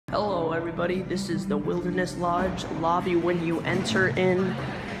Hello everybody, this is the Wilderness Lodge lobby when you enter in.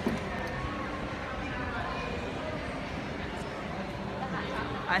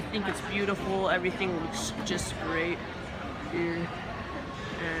 I think it's beautiful, everything looks just great here.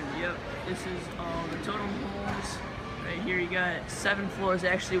 And yep, this is the totem poles. Right here you got 7 floors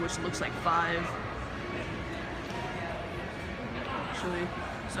actually, which looks like 5. Actually.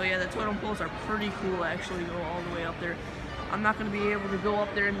 So yeah, the totem poles are pretty cool actually, go all the way up there. I'm not going to be able to go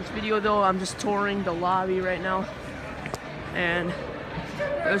up there in this video though, I'm just touring the lobby right now. And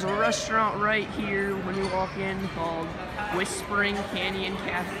there's a restaurant right here when you walk in called Whispering Canyon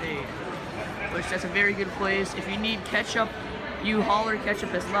Cafe, which that's a very good place. If you need ketchup, you holler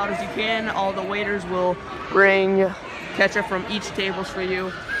ketchup as loud as you can. All the waiters will bring ketchup from each table for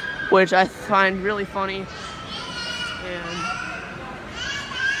you, which I find really funny. And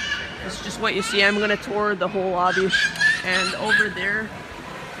it's just what you see. I'm going to tour the whole lobby. And over there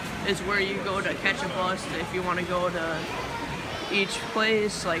is where you go to catch a bus if you want to go to each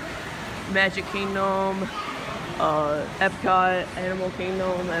place, like Magic Kingdom, Epcot, Animal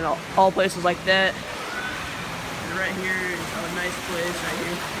Kingdom, and all places like that. And right here is a nice place right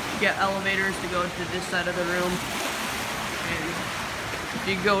here. You get elevators to go to this side of the room. And if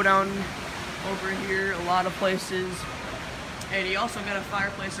you go down over here, a lot of places. And you also got a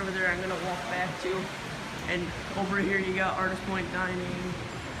fireplace over there I'm going to walk back to. And over here you got Artist Point Dining,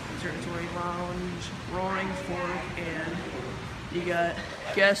 Observatory Lounge, Roaring Fork, and you got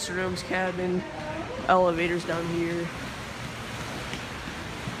guest rooms, cabin, elevators down here.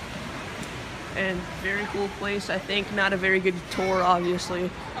 And very cool place, I think. Not a very good tour, obviously.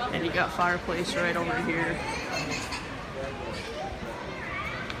 And you got fireplace right over here.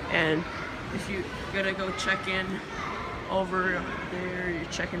 And if you gotta go check in over there,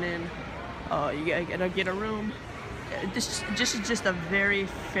 you're checking in. You gotta get a room. This is just a very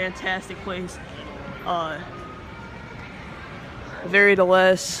fantastic place. Very to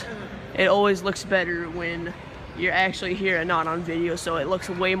less. It always looks better when you're actually here and not on video, so it looks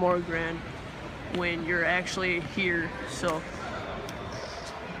way more grand when you're actually here. So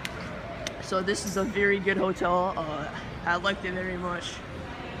this is a very good hotel. I liked it very much.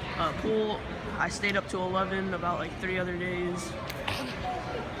 Pool, I stayed up to 11 about like 3 other days.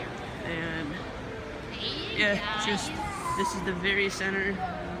 And yeah, just this is the very center,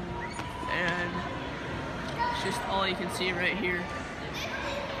 and it's just all you can see right here.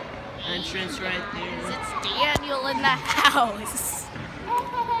 Entrance right there. It's Daniel in the house.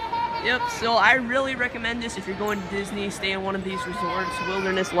 Yep, so I really recommend this if you're going to Disney. Stay in one of these resorts,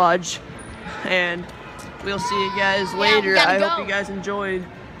 Wilderness Lodge, and we'll see you guys later. I hope you guys enjoyed.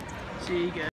 See you guys.